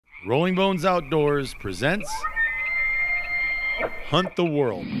Rolling Bones Outdoors presents Hunt the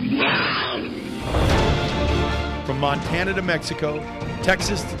World. From Montana to Mexico,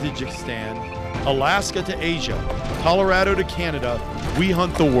 Texas to Tajikistan, Alaska to Asia, Colorado to Canada, we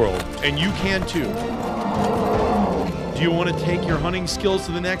hunt the world, and you can too. Do you want to take your hunting skills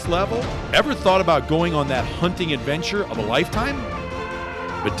to the next level? Ever thought about going on that hunting adventure of a lifetime,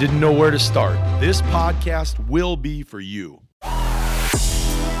 but didn't know where to start? This podcast will be for you.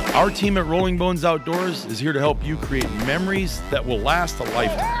 Our team at Rolling Bones Outdoors is here to help you create memories that will last a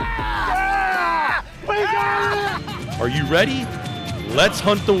lifetime. Are you ready? Let's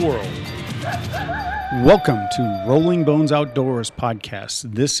hunt the world. Welcome to Rolling Bones Outdoors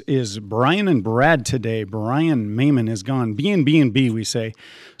podcast. This is Brian and Brad today. Brian Mayman is gone. B&B, we say.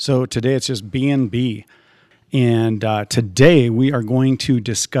 So today it's just B&B. And today we are going to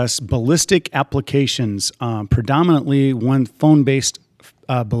discuss ballistic applications, predominantly phone-based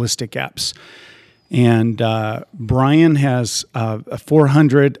ballistic apps. And Brian has a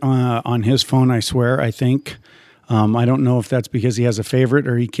 400 on his phone, I swear, I think. I don't know if that's because he has a favorite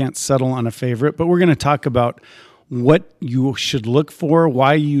or he can't settle on a favorite, but we're going to talk about what you should look for,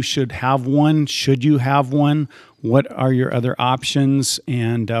 why you should have one, should you have one, what are your other options,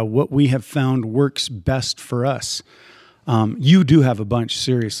 and what we have found works best for us. You do have a bunch,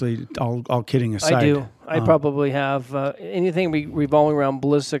 seriously, all kidding aside. I do. I probably have anything revolving around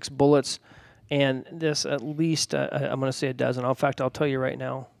ballistics, bullets, and this at least, I'm going to say a dozen. In fact, I'll tell you right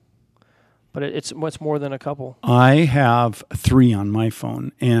now. But it's more than a couple. I have 3 on my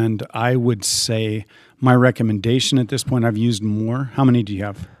phone, and I would say my recommendation at this point, I've used more. How many do you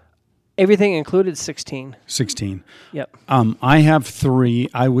have? Everything included 16. 16. Yep. I have 3.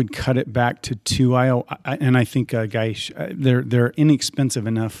 I would cut it back to 2. And I think, guys, they're inexpensive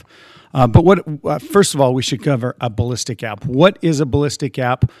enough. But first of all, we should cover a ballistic app. What is a ballistic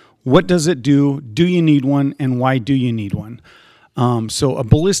app? What does it do? Do you need one? And why do you need one? So a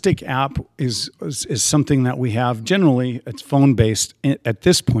ballistic app is something that we have. Generally, it's phone-based at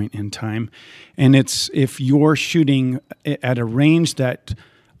this point in time. And it's if you're shooting at a range that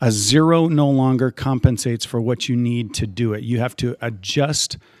a 0 no longer compensates for what you need to do it. You have to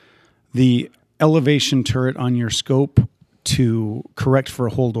adjust the elevation turret on your scope to correct for a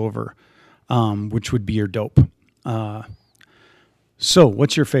holdover, which would be your dope. So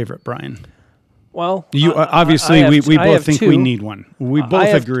what's your favorite, Brian? Well, you obviously we both think 2. we need one. We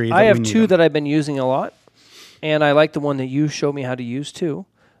both agree that I have we need 2 them. that I've been using a lot, and I like the one that you showed me how to use too.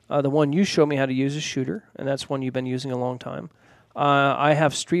 The one you showed me how to use is Shooter, and that's one you've been using a long time. I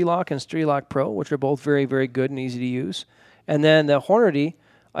have Strelok and Strelok Pro, which are both very, very good and easy to use. And then the Hornady,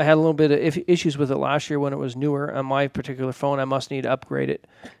 I had a little bit of issues with it last year when it was newer on my particular phone. I must need to upgrade it,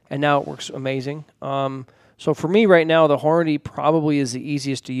 and now it works amazing. So for me right now, the Hornady probably is the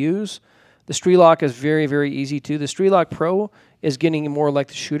easiest to use. The Strelok is very, very easy too. The Strelok Pro is getting more like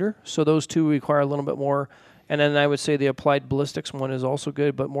the Shooter, so those 2 require a little bit more. And then I would say the Applied Ballistics one is also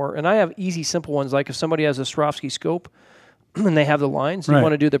good, but more. And I have easy, simple ones, like if somebody has a Swarovski scope and they have the lines, you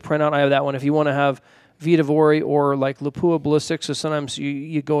want to do the printout, I have that one. If you want to have Vita Vori or like Lapua Ballistics, so sometimes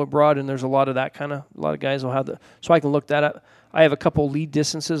you go abroad and there's a lot of that kind of, a lot of guys will have the, so I can look that up. I have a couple lead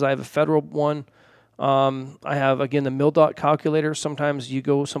distances. I have a Federal one. I have, again, the mil-dot calculator. Sometimes you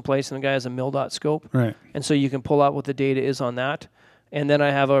go someplace and the guy has a mil-dot scope. Right. And so you can pull out what the data is on that. And then I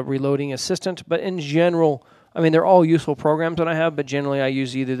have a reloading assistant. But in general, I mean, they're all useful programs that I have, but generally I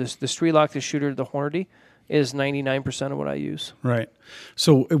use either the Strelok, the Shooter, the Hornady is 99% of what I use. Right.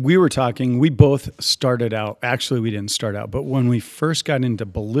 So we were talking, we both started out, actually we didn't start out, but when we first got into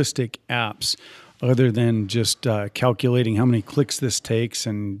ballistic apps, other than just calculating how many clicks this takes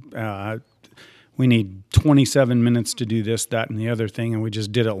and we need 27 minutes to do this, that, and the other thing, and we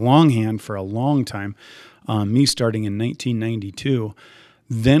just did it longhand for a long time, me starting in 1992.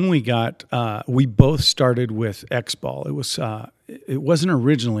 Then we both started with X-Ball. It wasn't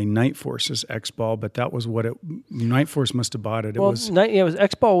originally Night Force's X-Ball, but that was what Night Force must have bought it.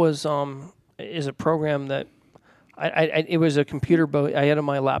 X-Ball is a program that it was a computer I had on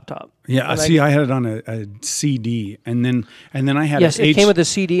my laptop. Yeah, I had it on a CD, and then I had it came with a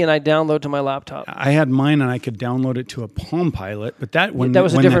CD, and I download to my laptop. I had mine, and I could download it to a Palm Pilot, but that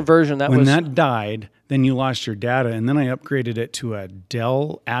was a different version. That died, then you lost your data, and then I upgraded it to a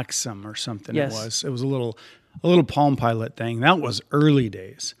Dell Axum or something. Yes. It was a little Palm Pilot thing. That was early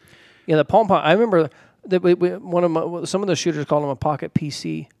days. Yeah, the Palm Pilot. I remember. Some of the shooters call them a pocket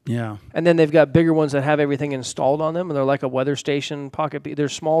PC. Yeah. And then they've got bigger ones that have everything installed on them, and they're like a weather station pocket. They're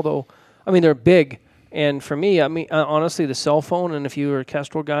small though. I mean, they're big. And for me, honestly, the cell phone, and if you were a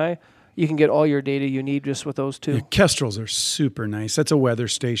Kestrel guy, you can get all your data you need just with those two. The Kestrels are super nice. That's a weather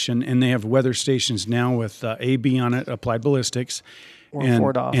station, and they have weather stations now with AB on it, Applied Ballistics. Or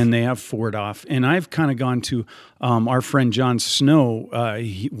Ford off. And they have Ford off. And I've kind of gone to our friend John Snow,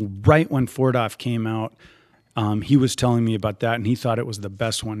 right when Ford off came out, he was telling me about that, and he thought it was the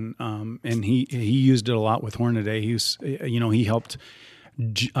best one. And he used it a lot with Hornaday. He helped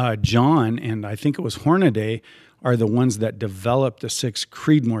John, and I think it was Hornaday, are the ones that developed the 6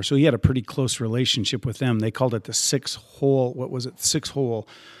 Creedmoor. So he had a pretty close relationship with them. They called it the 6-hole, what was it? 6-hole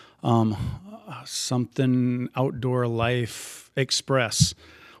something Outdoor Life Express.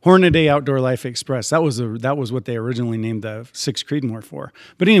 Hornaday Outdoor Life Express. That was what they originally named the 6 Creedmoor for.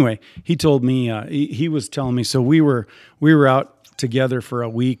 But anyway, he told me, he was telling me, so we were out together for a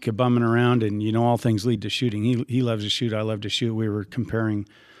week bumming around, and all things lead to shooting. He loves to shoot, I love to shoot. We were comparing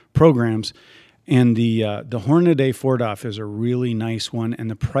programs. And the Hornaday Ford off is a really nice one,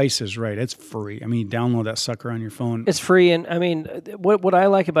 and the price is right. It's free. I mean, you download that sucker on your phone. It's free, and I mean, what I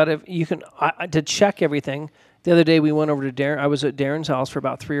like about it, you can to check everything. The other day we went over to Darren. I was at Darren's house for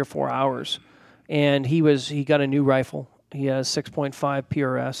about 3 or 4 hours, and he got a new rifle. He has 6.5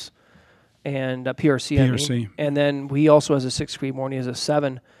 PRS and PRC. I mean. And then he also has a 6 Creedmoor, and he has a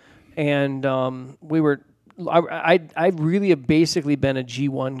 7. And I really have basically been a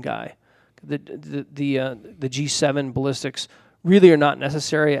G1 guy. The G7 ballistics really are not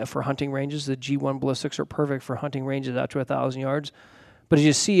necessary for hunting ranges. The G1 ballistics are perfect for hunting ranges out to 1,000 yards. But as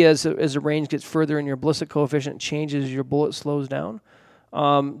you see, as the range gets further and your ballistic coefficient changes, your bullet slows down.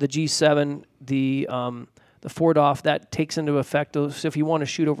 The G7, the Ford off, that takes into effect those. So if you want to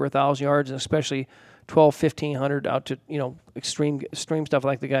shoot over 1,000 yards, and especially 1,500 out to extreme stuff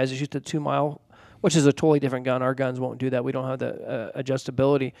like the guys that shoot the 2 mile, which is a totally different gun. Our guns won't do that. We don't have the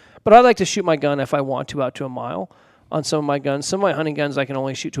adjustability. But I like to shoot my gun if I want to out to a mile on some of my guns. Some of my hunting guns I can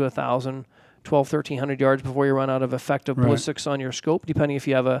only shoot to 1,000, 1,200 yards before you run out of effective ballistics on your scope, depending if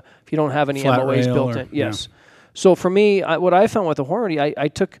you don't have any flat MOAs rail built in. Yes. Yeah. So for me, what I found with the Hornady, I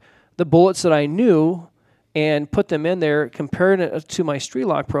took the bullets that I knew and put them in there, compared it to my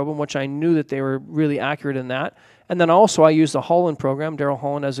Strelok program, which I knew that they were really accurate in that. And then also I use the Holland program. Daryl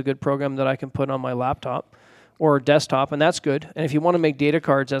Holland has a good program that I can put on my laptop or desktop, and that's good. And if you want to make data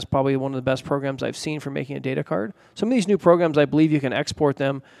cards, that's probably one of the best programs I've seen for making a data card. Some of these new programs, I believe you can export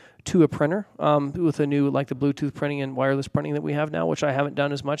them to a printer with a new, like the Bluetooth printing and wireless printing that we have now, which I haven't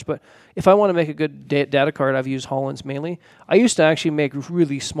done as much. But if I want to make a good data card, I've used Holland's mainly. I used to actually make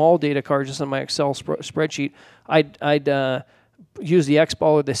really small data cards just on my Excel spreadsheet. I'd use the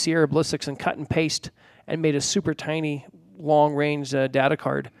X-Ball or the Sierra Ballistics and cut and paste and made a super tiny long-range data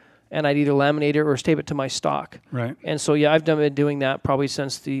card. And I'd either laminate it or tape it to my stock. Right. And so, yeah, I've been doing that probably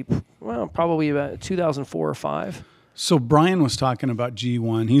since probably about 2004 or 5. So Brian was talking about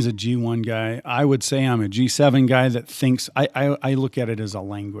G1. He's a G1 guy. I would say I'm a G7 guy that thinks, I look at it as a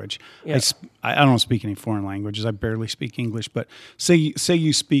language. Yeah. I don't speak any foreign languages. I barely speak English. But say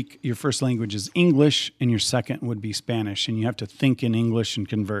you speak, your first language is English and your second would be Spanish, and you have to think in English and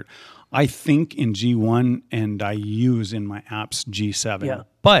convert. I think in G1 and I use in my apps G7. Yeah.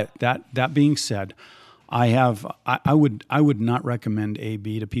 But that being said, I would not recommend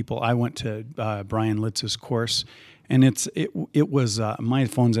AB to people. I went to Brian Litz's course, and it was my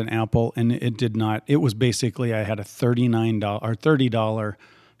phone's an Apple, and it did not. It was basically I had a $39 or $30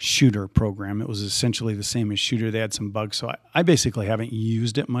 shooter program. It was essentially the same as shooter. They had some bugs, so I basically haven't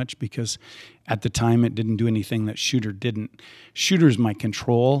used it much because at the time it didn't do anything that shooter didn't. Shooter's my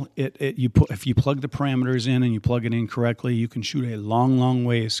control. If you plug the parameters in and you plug it in correctly, you can shoot a long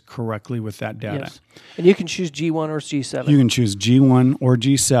ways correctly with that data. Yes. And you can choose G1 or G7. You can choose G1 or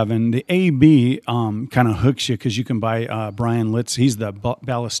G7. The AB kind of hooks you because you can buy Brian Litz. He's the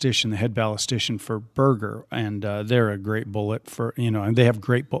ballistician, the head ballistician for Berger, and they're a great bullet for, and they have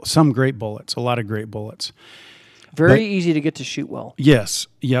some great bullets, a lot of great bullets. Very easy to get to shoot well. Yes,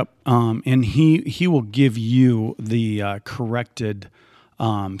 yep. And he will give you the corrected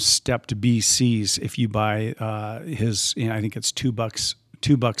stepped BCs if you buy his. I think it's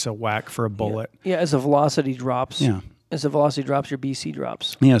 $2 a whack for a bullet. Yeah, as the velocity drops. Yeah. As the velocity drops, your BC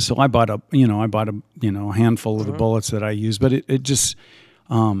drops. Yeah, so I bought a handful of the bullets that I use, but it just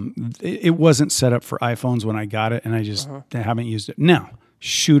it wasn't set up for iPhones when I got it, and I just haven't used it. Now,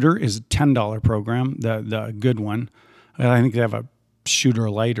 Shooter is a $10 program, the good one. I think they have a Shooter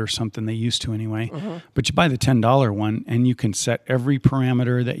Light or something. They used to anyway. But you buy the $10 one, and you can set every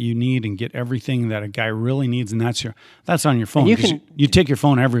parameter that you need and get everything that a guy really needs, and that's on your phone. And you take your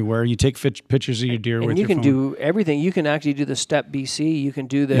phone everywhere. You take pictures of your deer with your phone. And you can do everything. You can actually do the step BC. You can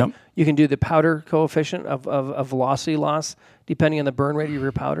do the powder coefficient of velocity loss depending on the burn rate of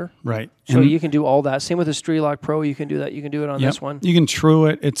your powder. Right. So you can do all that. Same with the Strelok Pro. You can do that. You can do it on this one. You can true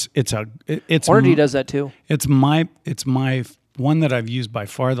it. It's Hornady does that too. It's my one that I've used by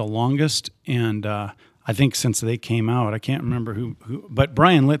far the longest, and I think since they came out, I can't remember who but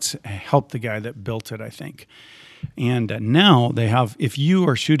Brian Litz helped the guy that built it, I think. And now they have, if you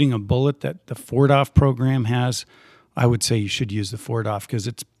are shooting a bullet that the Fordoff program has, I would say you should use the Fordoff because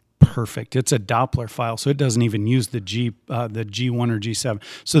it's perfect. It's a Doppler file, so it doesn't even use the G1 or G7.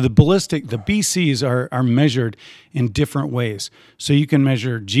 So the BCs are measured in different ways. So you can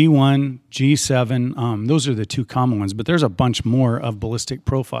measure G1, G7. Those are the two common ones, but there's a bunch more of ballistic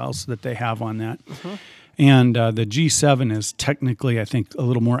profiles that they have on that. And the G7 is technically, I think, a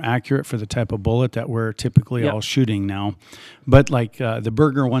little more accurate for the type of bullet that we're typically all shooting now. But like the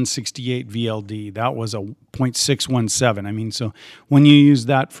Berger 168 VLD, that was a .617. I mean, so when you use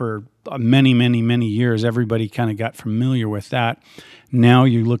that for many, many, many years, everybody kind of got familiar with that. Now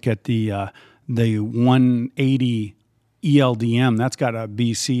you look at the 180 ELDM, that's got a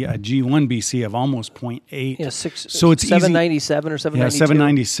G1 BC of almost 0.8. Yeah, so it's 797 or 792. Yeah,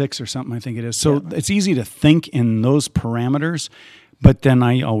 796 or something, I think it is. So it's easy to think in those parameters, but then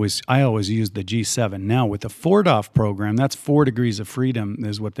I always use the G7. Now with the Fordoff program, that's 4 degrees of freedom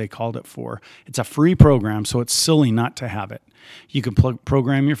is what they called it for. It's a free program, so it's silly not to have it. You can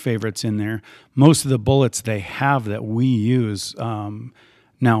program your favorites in there. Most of the bullets they have that we use,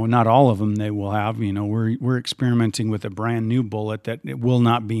 now, not all of them they will have. You know, we're experimenting with a brand new bullet that it will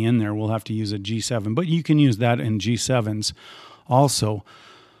not be in there. We'll have to use a G7, but you can use that in G7s also.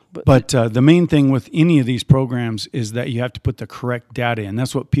 But the main thing with any of these programs is that you have to put the correct data in.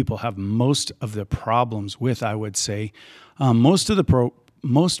 That's what people have most of the problems with, I would say. Most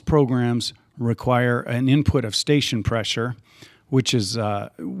programs require an input of station pressure, which is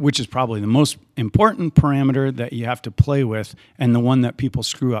probably the most important parameter that you have to play with, and the one that people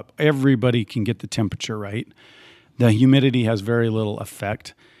screw up. Everybody can get the temperature right. The humidity has very little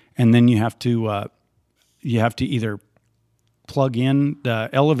effect, and then you have to either plug in the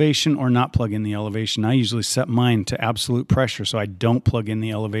elevation or not plug in the elevation. I usually set mine to absolute pressure, so I don't plug in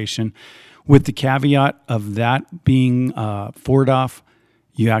the elevation. With the caveat of that being Fordoff,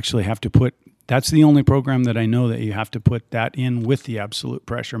 you actually have to put. That's the only program that I know that you have to put that in with the absolute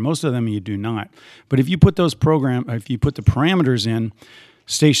pressure. Most of them you do not. But if you put the parameters in,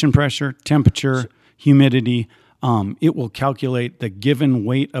 station pressure, temperature, humidity, it will calculate the given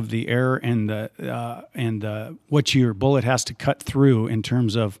weight of the air and what your bullet has to cut through in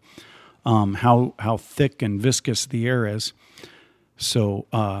terms of how thick and viscous the air is. So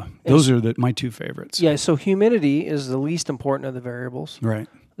those are my two favorites. Yeah. So humidity is the least important of the variables. Right.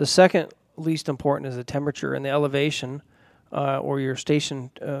 The second least important is the temperature, and the elevation or your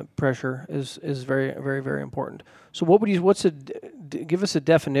station pressure is very, very, very important. So give us a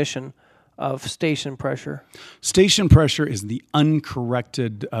definition of station pressure? Station pressure is the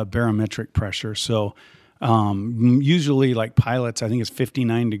uncorrected barometric pressure. So usually like pilots, I think it's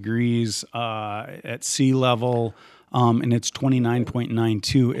 59 degrees at sea level, and it's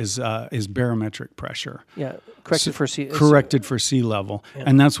 29.92 is barometric pressure. Yeah, corrected for sea. Corrected for sea level. Yeah.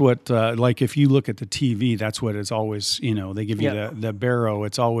 And that's what, like if you look at the TV, that's what it's always, they give you the baro.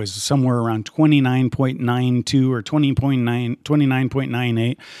 It's always somewhere around 29.92 or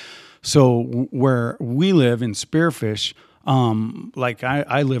 29.98. So where we live in Spearfish, like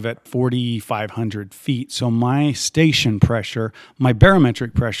I live at 4,500 feet. So my station pressure, my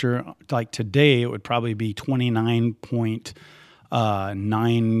barometric pressure, like today, it would probably be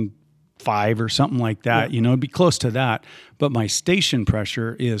 29.95 or something like that. Yeah. It'd be close to that. But my station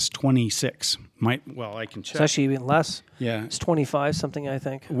pressure is 26. I can check. It's actually even less. Yeah. It's 25 something, I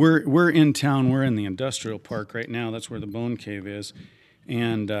think. We're in town. We're in the industrial park right now. That's where the Bone Cave is.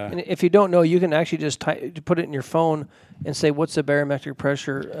 And if you don't know, you can actually just put it in your phone and say, what's the barometric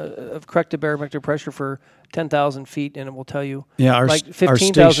pressure, corrected barometric pressure for 10,000 feet, and it will tell you. Yeah, our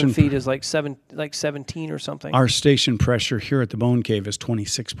 15,000 feet is like 17 or something. Our station pressure here at the Bone Cave is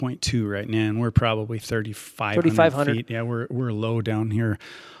 26.2 right now, and we're probably 3,500 feet. Yeah, we're low down here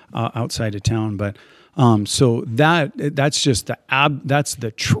outside of town, but so that's just that's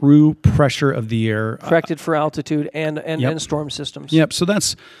the true pressure of the air, corrected for altitude and storm systems. Yep. So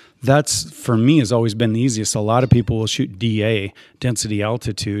that's for me has always been the easiest. A lot of people will shoot DA, density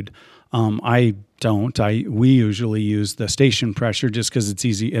altitude, I don't. We usually use the station pressure just because it's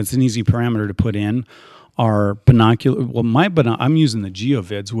easy. It's an easy parameter to put in. Our binocular. Well, I'm using the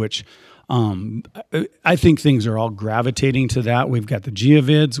GeoVids, which I think things are all gravitating to that. We've got the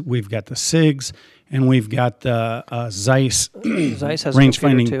GeoVids, we've got the SIGs, and we've got the Zeiss. Zeiss has range a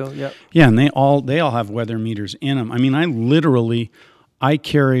computer finding too. Yep. Yeah, and they all have weather meters in them. I mean, I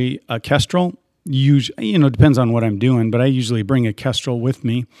carry a Kestrel. Usually, depends on what I'm doing, but I usually bring a Kestrel with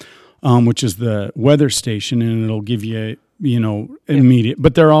me, which is the weather station, and it'll give you immediate.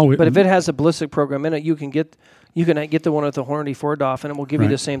 But they're always. But if it has a ballistic program in it, you can get the one with the Hornady 4DOF, and it will give you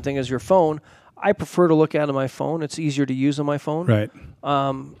the same thing as your phone. I prefer to look at it on my phone. It's easier to use on my phone. Right.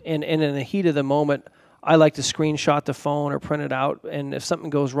 And in the heat of the moment, I like to screenshot the phone or print it out. And if something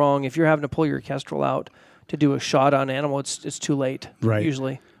goes wrong, if you're having to pull your Kestrel out to do a shot on an animal, it's too late. Right.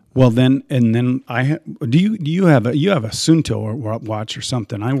 Usually. Well, then do you have a Sunto or watch or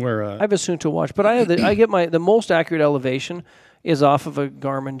something? I have a Sunto watch, but I get the most accurate elevation is off of a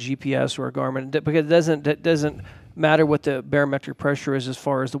Garmin GPS or a Garmin, because it doesn't matter what the barometric pressure is as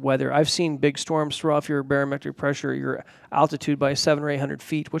far as the weather. I've seen big storms throw off your barometric pressure, your altitude by 700 or 800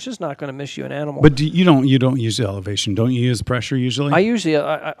 feet, which is not going to miss you an animal. But you don't use the elevation, don't you? Use pressure usually? I usually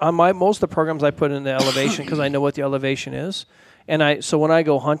on most of the programs I put in the elevation because I know what the elevation is, and so when I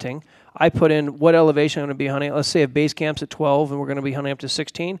go hunting, I put in what elevation I'm going to be hunting. Let's say if base camp's at 12 and we're going to be hunting up to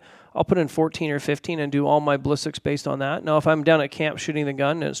 16, I'll put in 14 or 15 and do all my ballistics based on that. Now, if I'm down at camp shooting the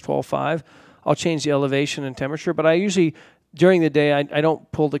gun and it's 12.5, I'll change the elevation and temperature. But I usually, during the day, I don't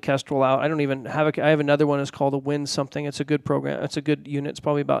pull the Kestrel out. I don't even have I have another one that's called a Wind something. It's a good program. It's a good unit. It's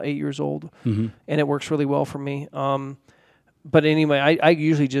probably about 8 years old, and it works really well for me. But anyway, I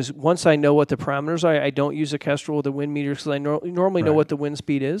usually just, once I know what the parameters are, I don't use a Kestrel with the wind meters because I normally know what the wind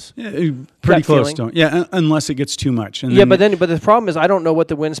speed is. Yeah, pretty close, don't. Yeah, unless it gets too much. And but the problem is I don't know what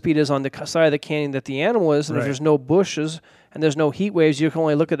the wind speed is on the side of the canyon that the animal is, and if there's no bushes and there's no heat waves, you can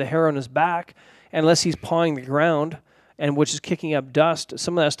only look at the hair on his back, unless he's pawing the ground, and which is kicking up dust.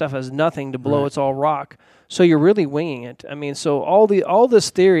 Some of that stuff has nothing to blow; it's all rock. So you're really winging it. I mean, so all this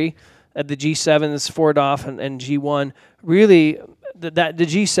theory at the G7s, 4DOF, and G1, really, the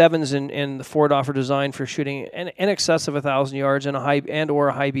G7s and the 4DOF are designed for shooting in excess of 1,000 yards and a high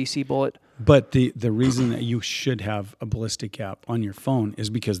BC bullet. But the reason that you should have a ballistic app on your phone is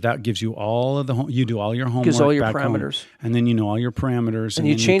because that gives you all of you do all your homework, gives all your back parameters, home, and then you know all your parameters, and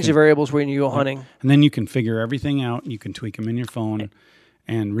you change the variables when you go hunting, and then you can figure everything out. You can tweak them in your phone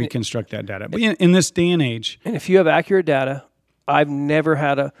and reconstruct that data. But in this day and age, and if you have accurate data, I've never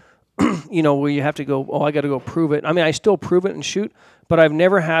had a where you have to go, I got to go prove it. I mean, I still prove it and shoot, but I've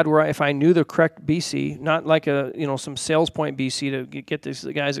never had where if I knew the correct BC, not like some sales point BC to get these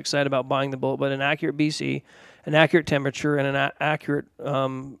guys excited about buying the bullet, but an accurate BC, an accurate temperature, and an accurate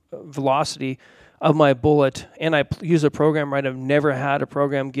velocity of my bullet, and I use a program right. I've never had a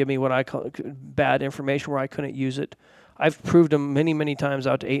program give me what I call bad information where I couldn't use it. I've proved them many, many times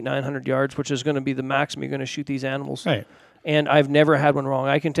out to 800-900 yards, which is going to be the maximum you're going to shoot these animals. Right. And I've never had one wrong.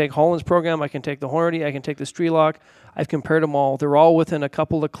 I can take Holland's program, I can take the Hornady, I can take the Strelok. I've compared them all. They're all within a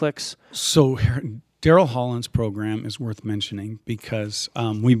couple of clicks. So Daryl Holland's program is worth mentioning because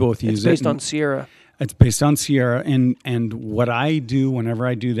we both use it. It's based on Sierra. It's based on Sierra, and what I do whenever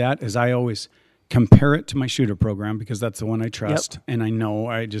I do that is I always compare it to my shooter program because that's the one I trust, and I know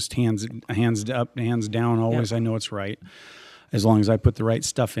I just hands up, hands down. Always, I know it's right. As long as I put the right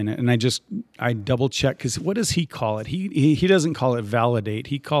stuff in it. And I double check, because what does he call it? He doesn't call it validate.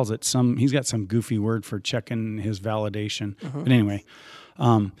 He calls it he's got some goofy word for checking his validation. But anyway,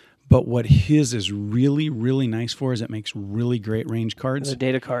 but what his is really, really nice for is it makes really great range cards. The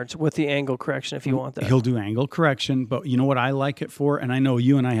data cards with the angle correction if you want that. He'll do angle correction, but you know what I like it for? And I know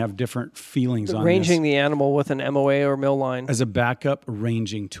you and I have different feelings on ranging this. the animal with an MOA or mill line. As a backup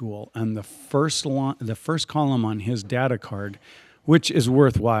ranging tool. And the first column on his data card, which is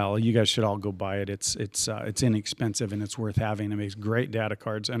worthwhile. You guys should all go buy it. It's inexpensive and it's worth having. It makes great data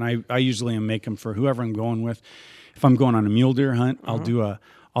cards. And I usually make them for whoever I'm going with. If I'm going on a mule deer hunt,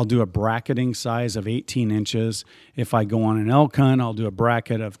 I'll do a bracketing size of 18 inches. If I go on an elk hunt, I'll do a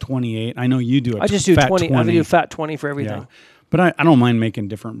bracket of 28. I know you do I just do fat 20. I do fat 20 for everything. Yeah. But I don't mind making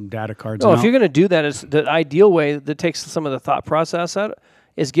different data cards. No, if you're going to do that, it's the ideal way that takes some of the thought process out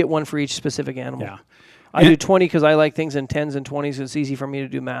is get one for each specific animal. Yeah. I do 20 because I like things in 10s and 20s. It's easy for me to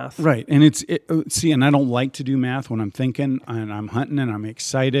do math. Right. And and I don't like to do math when I'm thinking and I'm hunting and I'm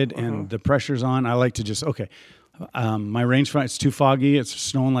excited and the pressure's on. I like to just, my rangefinder, it's too foggy. It's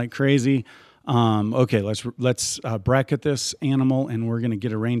snowing like crazy. Let's bracket this animal and we're going to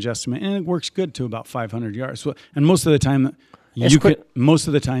get a range estimate. And it works good to about 500 yards. So, and most of the time, It's You quick. could, most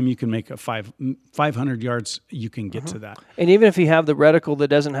of the time you can make a 500 yards. You can get to that. And even if you have the reticle that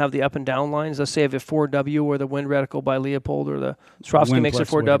doesn't have the up and down lines, let's say if it's 4W or the wind reticle by Leopold or the Swarovski makes it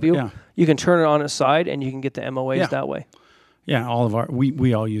Windplex, whatever, 4W, yeah. you can turn it on its side and you can get the MOAs Yeah. that way. Yeah, all of our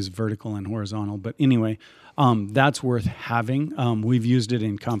we all use vertical and horizontal, but anyway, that's worth having. We've used it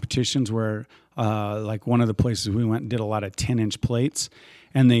in competitions where, like one of the places we went, did a lot of 10-inch plates,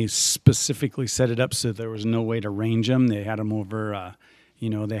 and they specifically set it up so there was no way to range them. They had them over,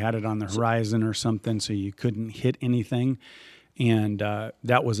 they had it on the horizon or something, so you couldn't hit anything. And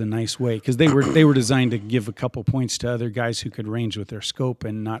that was a nice way because they were designed to give a couple points to other guys who could range with their scope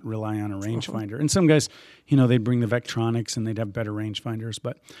and not rely on a rangefinder. And some guys, they'd bring the Vectronics and they'd have better rangefinders.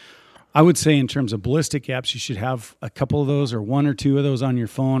 But I would say in terms of ballistic apps, you should have a couple of those or one or two of those on your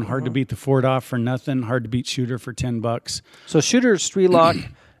phone. Hard to beat the Ford off for nothing. Hard to beat Shooter for $10. So Shooter, Streetlock,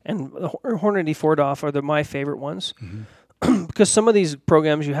 and the Hornady Ford off are my favorite ones because some of these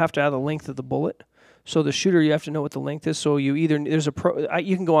programs you have to have the length of the bullet. So the Shooter, you have to know what the length is. So you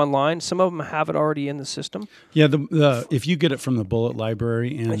can go online. Some of them have it already in the system. Yeah, the if you get it from the bullet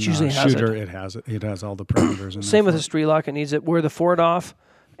library and It usually has Shooter, it. it has it. It has all the parameters. In Same there with the Streetlock, it needs it. Where the Ford off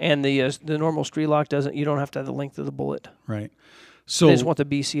and the normal Streetlock doesn't. You don't have to have the length of the bullet. right. They just So want the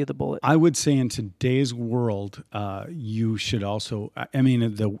BC of the bullet. I would say in today's world, you should also. I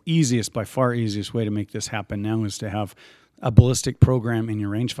mean, by far easiest way to make this happen now is to have a ballistic program in your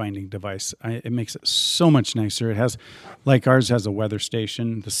range-finding device. It makes it so much nicer. It has, like ours has a weather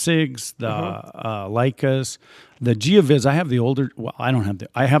station, the SIGs, the Leicas, the GeoViz. I have the older. Well, I don't have the.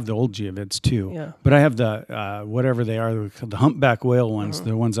 I have the old GeoVids too. Yeah. But I have the whatever they are, the humpback whale ones.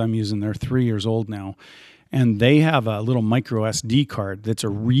 The ones I'm using. They're 3 years old now. And they have a little micro SD card that's a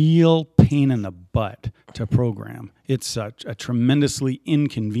real pain in the butt to program. It's a tremendously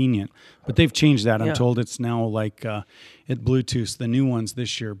inconvenient, but they've changed that. I'm Yeah. told it's now like it Bluetooth, the new ones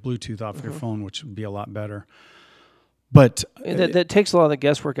this year, Bluetooth off your phone, which would be a lot better. But That takes a lot of the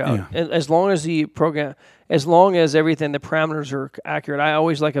guesswork out. Yeah. And as long as the program, as long as everything, the parameters are accurate. I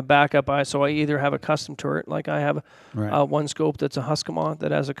always like a backup. So I either have a custom turret, like I have Right. one scope that's a Husqvarna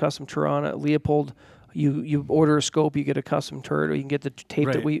that has a custom turret on it. Leopold, you order a scope, you get a custom turret, or you can get the tape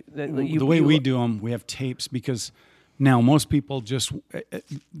that Right. you. The way we do them, we have tapes because now most people just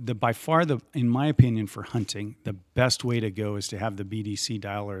in my opinion, for hunting, the best way to go is to have the BDC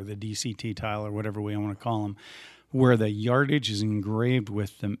dial or the DCT dial or whatever we want to call them, where the yardage is engraved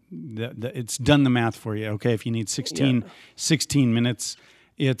with it's done the math for you. Okay, if you need 16 minutes,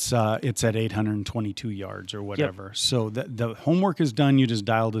 it's at 822 yards or whatever. So the homework is done. You just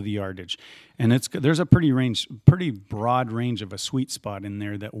dial to the yardage, and there's a pretty broad range of a sweet spot in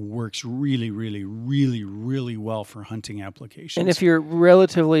there that works really, really, really, really well for hunting applications. And if you're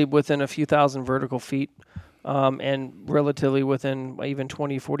relatively within a few thousand vertical feet, and relatively within even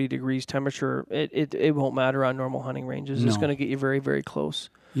 20, 40 degrees temperature, it won't matter on normal hunting ranges. It's No. going to get you very, very close.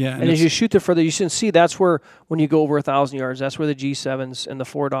 yeah, And as you shoot the further, you can see that's where, when you go over 1,000 yards, that's where the G7s and the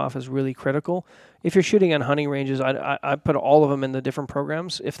Ford off is really critical. If you're shooting on hunting ranges, I put all of them in the different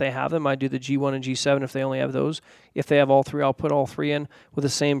programs. If they have them, I do the G1 and G7 if they only have those. If they have all three, I'll put all three in with the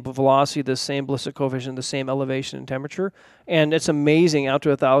same velocity, the same ballistic coefficient, the same elevation and temperature. And it's amazing out to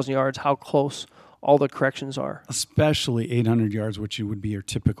 1,000 yards how close all the corrections are. especially 800 yards, which would be your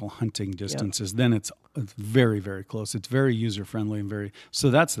typical hunting distances, then it's very, very close. It's very user friendly and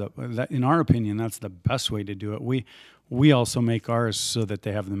so that in our opinion, that's the best way to do it. We also make ours so that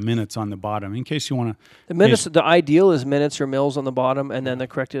they have the minutes on the bottom in case you want to. The minutes, the ideal is minutes or mils on the bottom, and then the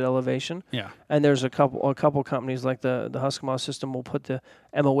corrected elevation. Yeah. And there's a couple companies like the Husqvarna system will put the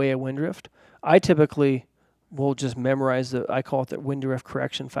MOA at wind drift. I typically will just memorize I call it the wind drift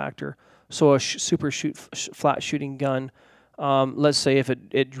correction factor. So a flat shooting gun, let's say if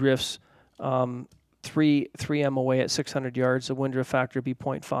it drifts 3 MOA at 600 yards, the wind drift factor would be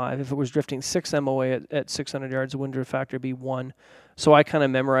 0.5. If it was drifting 6 MOA at 600 yards, the wind drift factor would be 1. So I kind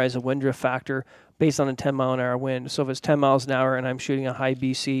of memorize a wind drift factor based on a 10-mile-an-hour wind. So if it's 10 miles an hour and I'm shooting a high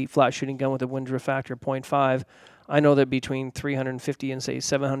BC flat shooting gun with a wind drift factor of 0.5, I know that between 350 and, say,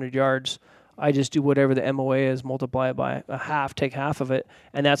 700 yards, I just do whatever the MOA is, multiply it by a half, take half of it,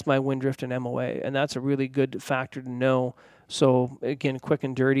 and that's my wind drift and MOA. And that's a really good factor to know. So, again, quick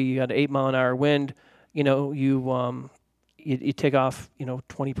and dirty, you got an 8-mile-an-hour wind, you you take off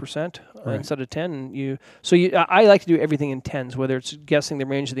 20% Right. instead of 10. And I like to do everything in tens, whether it's guessing the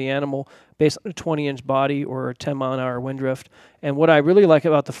range of the animal based on a 20-inch body or a 10-mile-an-hour wind drift. And what I really like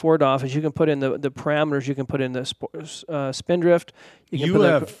about the 4DOF is you can put in the parameters. You can put in the spin drift. You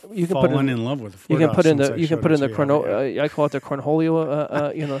have fallen in love with the 4DOF. You can put in the yeah. I call it the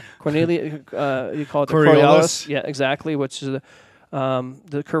Cornholio, Cornelia. You call it the Coriolis. Yeah, exactly. Which is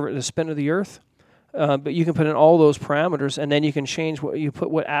the curve, the spin of the Earth. But you can put in all those parameters, and then you can change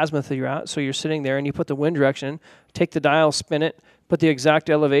what azimuth you're at. So you're sitting there, and you put the wind direction, take the dial, spin it, put the exact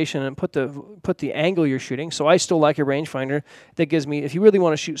elevation, and put the angle you're shooting. So I still like a rangefinder that gives me, if you really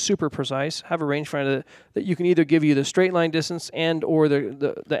want to shoot super precise, have a rangefinder that you can either give you the straight line distance and or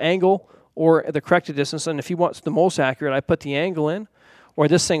the angle or the corrected distance. And if you want the most accurate, I put the angle in. Or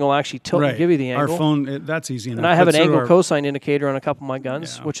this thing will actually tilt and give you the angle. Our phone, that's easy enough. And I have an angle cosine indicator on a couple of my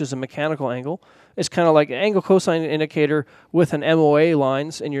guns, which is a mechanical angle. It's kind of like an angle cosine indicator with an MOA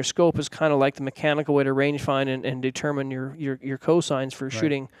lines, and your scope is kind of like the mechanical way to range find and determine your cosines for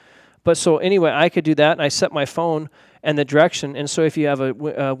shooting. But so anyway, I could do that, and I set my phone and the direction. And so if you have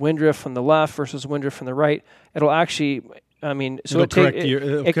a wind drift from the left versus wind drift from the right, it'll actually... so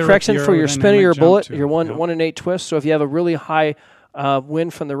it corrects in for your spin of your bullet, your 1 in 8 twist. So if you have a really high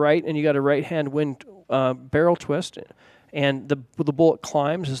wind from the right and you got a right-hand wind barrel twist, and the bullet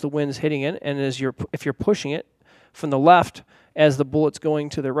climbs as the wind's hitting it, and if you're pushing it from the left as the bullet's going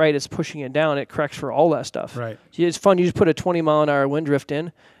to the right, it's pushing it down. It corrects for all that stuff. Right. It's fun. You just put a 20-mile-an-hour wind drift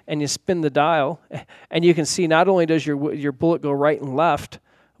in, and you spin the dial, and you can see not only does your bullet go right and left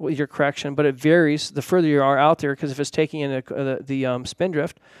with your correction, but it varies the further you are out there, because if it's taking in the spin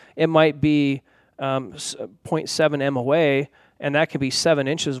drift, it might be 0.7 MOA, and that can be 7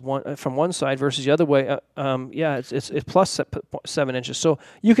 inches from one side versus the other way. It's plus 7 inches. So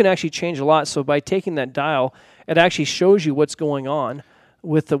you can actually change a lot. So by taking that dial, it actually shows you what's going on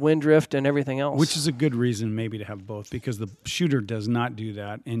with the wind drift and everything else. Which is a good reason maybe to have both, because the shooter does not do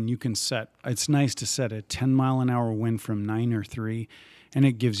that. And you can it's nice to set a 10-mile-an-hour wind from 9 or 3, and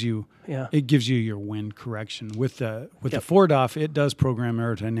it gives you your wind correction. With the 4DOF, it does program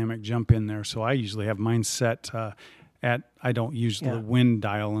aerodynamic jump in there. So I usually have mine set I don't use the wind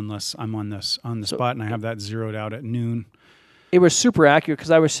dial unless I'm on the spot, and I have that zeroed out at noon. It was super accurate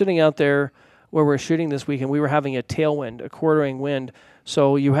because I was sitting out there where we're shooting this weekend. We were having a tailwind, a quartering wind.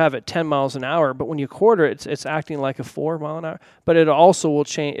 So you have it 10 miles an hour, but when you quarter it's acting like a 4 mile an hour. But it also will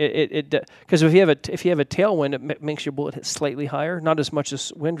change because if you have a tailwind, it makes your bullet hit slightly higher, not as much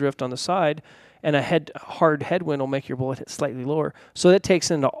as wind drift on the side. And a hard headwind will make your bullet hit slightly lower. So that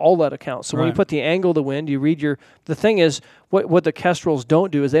takes into all that account. So when you put the angle of the wind, you read the thing is, what the Kestrels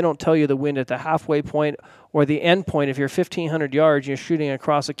don't do is they don't tell you the wind at the halfway point or the end point. If you're 1,500 yards and you're shooting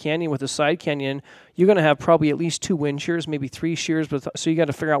across a canyon with a side canyon, you're going to have probably at least 2 wind shears, maybe 3 shears. So you got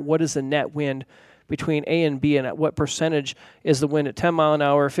to figure out what is the net wind between A and B, and at what percentage is the wind at 10 mile an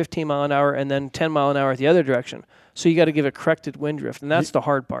hour, 15 mile an hour, and then 10 mile an hour at the other direction. So you got to give a corrected wind drift, and that's the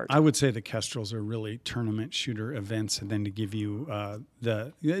hard part. I would say the Kestrels are really tournament shooter events, and then to give you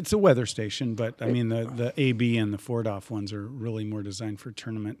it's a weather station, but I mean the AB and the 4DOF ones are really more designed for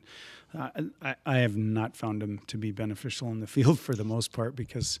tournament. I have not found them to be beneficial in the field for the most part,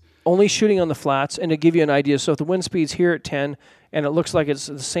 because only shooting on the flats. And to give you an idea, so if the wind speed's here at 10 and it looks like it's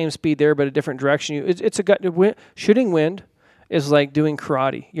the same speed there but a different direction, shooting wind is like doing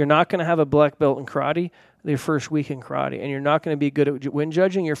karate. You're not going to have a black belt in karate your first week in karate, and you're not going to be good at wind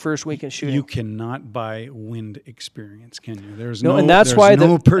judging your first week in shooting. You cannot buy wind experience, can you? There's and that's why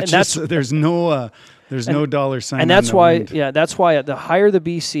purchase. There's no dollar sign. And that's why, that's why the higher the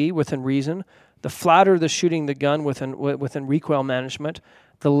BC within reason, the flatter the shooting the gun within recoil management,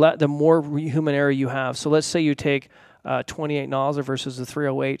 the more human error you have. So let's say you take 28 nozzle versus the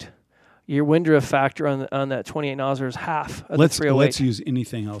 308. Your wind drift factor on that 28 nozzler is half of the 308. Let's use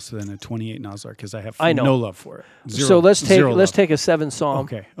anything else than a 28 nozzler, because I have no love for it. So let's take a 7 SAUM.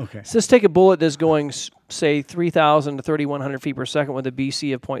 Okay. So let's take a bullet that's going, say, 3,000 to 3,100 feet per second with a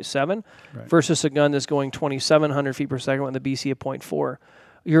BC of 0.7 versus a gun that's going 2,700 feet per second with a BC of 0.4.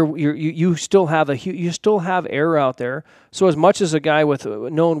 You still have error out there. So as much as a guy with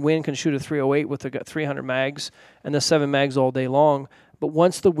known wind can shoot a 308 with 300 mags and the 7 mags all day long, but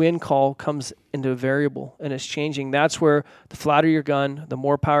once the wind call comes into a variable and it's changing, that's where the flatter your gun, the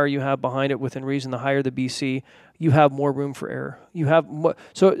more power you have behind it within reason, the higher the BC, you have more room for error. You have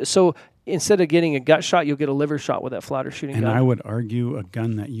so instead of getting a gut shot, you'll get a liver shot with that flatter shooting gun. And I would argue a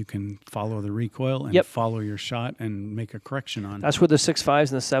gun that you can follow the recoil and follow your shot and make a correction on. That's where the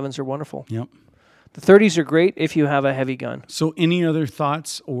 6.5s and the 7s are wonderful. Yep. The 30s are great if you have a heavy gun. So any other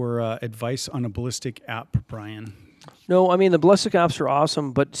thoughts or advice on a ballistic app, Brian? No, I mean, the ballistic apps are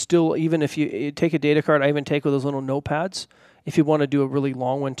awesome, but still, even if you take a data card, I even take with those little notepads. If you want to do a really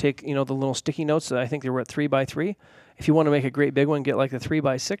long one, take, the little sticky notes that I think they were at 3x3. If you want to make a great big one, get like the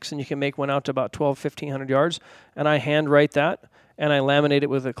 3x6, and you can make one out to about 1,500 yards. And I handwrite that, and I laminate it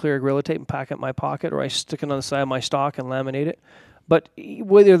with a clear Gorilla Tape and pack it in my pocket, or I stick it on the side of my stock and laminate it. But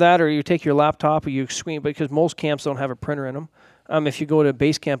whether that or you take your laptop or you screen, because most camps don't have a printer in them. If you go to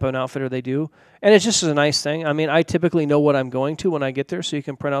base camp of an outfitter, they do. And it's just a nice thing. I mean, I typically know what I'm going to when I get there, so you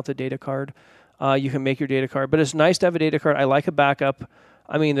can print out the data card. You can make your data card. But it's nice to have a data card. I like a backup.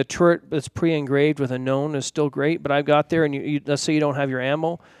 I mean, the turret that's pre-engraved with a known is still great, but I've got there, and let's say you don't have your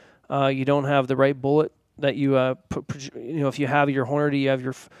ammo, you don't have the right bullet that you, if you have your Hornady, you have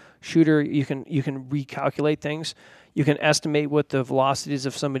your shooter, you can recalculate things. You can estimate what the velocity is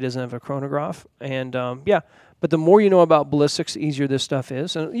if somebody doesn't have a chronograph. And, but the more you know about ballistics, the easier this stuff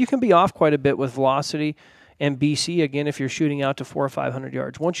is. And you can be off quite a bit with velocity and BC, again, if you're shooting out to 400 or 500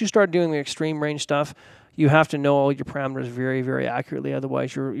 yards. Once you start doing the extreme range stuff, you have to know all your parameters very, very accurately.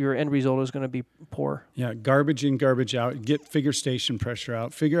 Otherwise, your end result is going to be poor. Yeah, garbage in, garbage out. Figure station pressure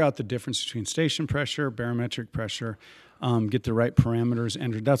out. Figure out the difference between station pressure, barometric pressure. Get the right parameters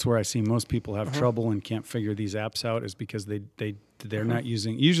entered. That's where I see most people have trouble and can't figure these apps out, is because they're not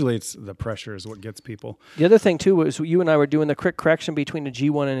using. Usually, it's the pressure is what gets people. The other thing too is you and I were doing the quick correction between a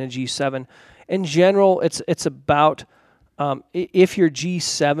G1 and a G7. In general, it's about if your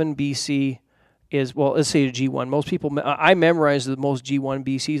G7 BC is, well, let's say a G1. Most people, I memorize the most G1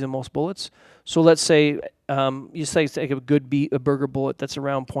 BCs and most bullets. So let's say you take a good a burger bullet that's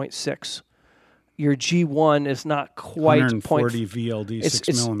around 0.6. Your G1 is not quite 140 VLD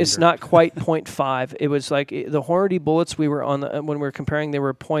 6mm. It's not quite 0.5. It was like the Hornady bullets we were on when we were comparing, they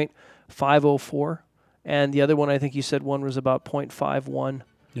were 0.504, and the other one I think you said one was about 0.51.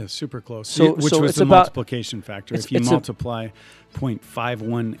 Yeah, super close. So, which so was it's the about, multiplication factor. If you multiply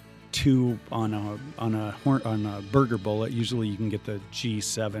 0.512 on a burger bullet, usually you can get the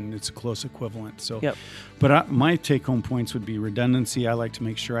G7. It's a close equivalent. So, yep. But my take-home points would be redundancy. I like to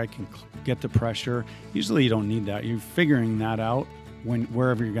make sure I can get the pressure. Usually, you don't need that. You're figuring that out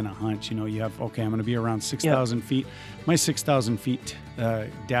wherever you're going to hunt. You have I'm going to be around 6,000 feet. My 6,000 feet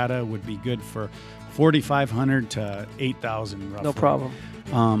data would be good for 4,500 to 8,000 roughly. No problem.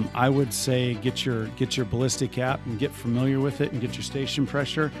 I would say get your ballistic app and get familiar with it and get your station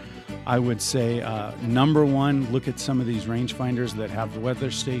pressure. I would say number one, look at some of these rangefinders that have the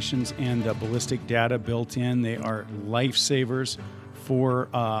weather stations and the ballistic data built in. They are lifesavers for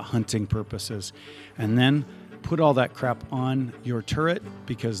hunting purposes. And then put all that crap on your turret,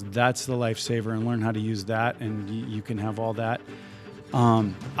 because that's the lifesaver, and learn how to use that, and you can have all that.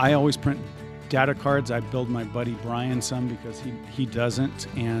 I always print data cards. I build my buddy Brian some because he doesn't,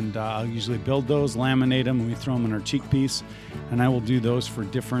 and I'll usually build those, laminate them, and we throw them in our cheek piece, and I will do those for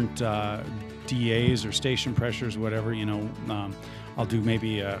different DAs or station pressures, whatever. I'll do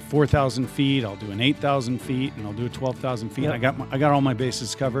maybe 4,000 feet, I'll do an 8,000 feet, and I'll do a 12,000 feet. Yep. I got all my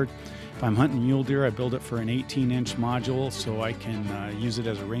bases covered. If I'm hunting mule deer, I build it for an 18-inch module so I can use it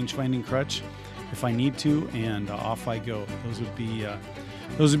as a range-finding crutch if I need to, and off I go. Those would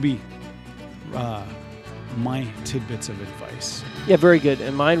be my tidbits of advice. Yeah, very good.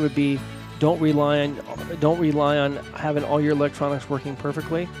 And mine would be don't rely on having all your electronics working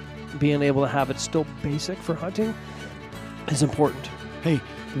perfectly. Being able to have it still basic for hunting is important. Hey,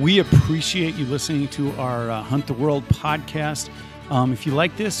 we appreciate you listening to our Hunt the World podcast. If you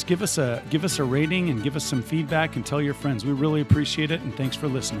like this, give us a rating and give us some feedback and tell your friends. We really appreciate it, and thanks for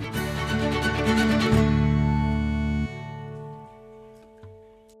listening.